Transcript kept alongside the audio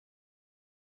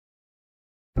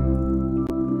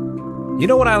You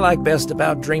know what I like best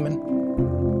about dreaming?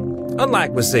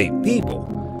 Unlike with, say, people,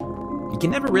 you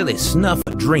can never really snuff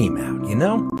a dream out, you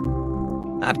know?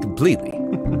 Not completely.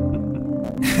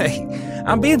 Hey,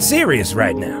 I'm being serious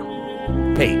right now.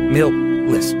 Hey, Milt,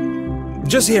 listen.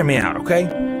 Just hear me out, okay?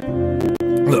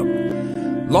 Look,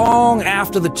 long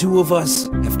after the two of us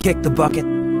have kicked the bucket,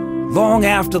 long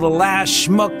after the last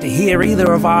schmuck to hear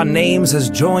either of our names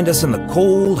has joined us in the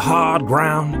cold, hard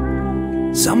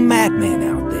ground, some madman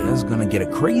out there is gonna get a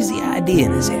crazy idea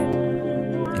in his head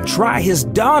and try his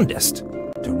darndest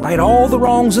to right all the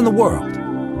wrongs in the world.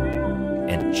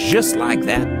 And just like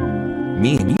that,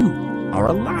 me and you are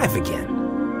alive again.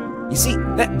 You see,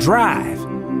 that drive,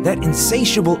 that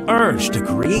insatiable urge to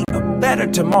create a better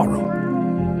tomorrow,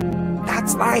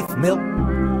 that's life, Milt.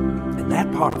 And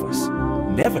that part of us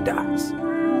never dies.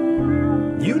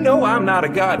 You know I'm not a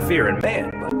God-fearing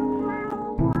man, but,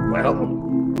 well,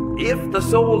 if the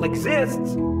soul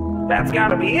exists, that's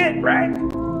gotta be it, right?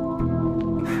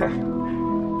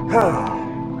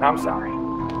 I'm sorry.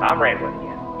 I'm rambling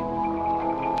again.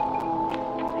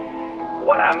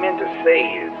 What I meant to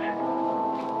say is,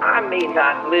 I may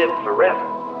not live forever,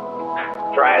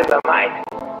 try as I might,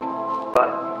 but,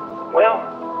 well,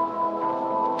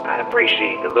 I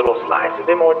appreciate the little slice of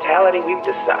immortality we've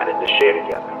decided to share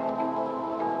together.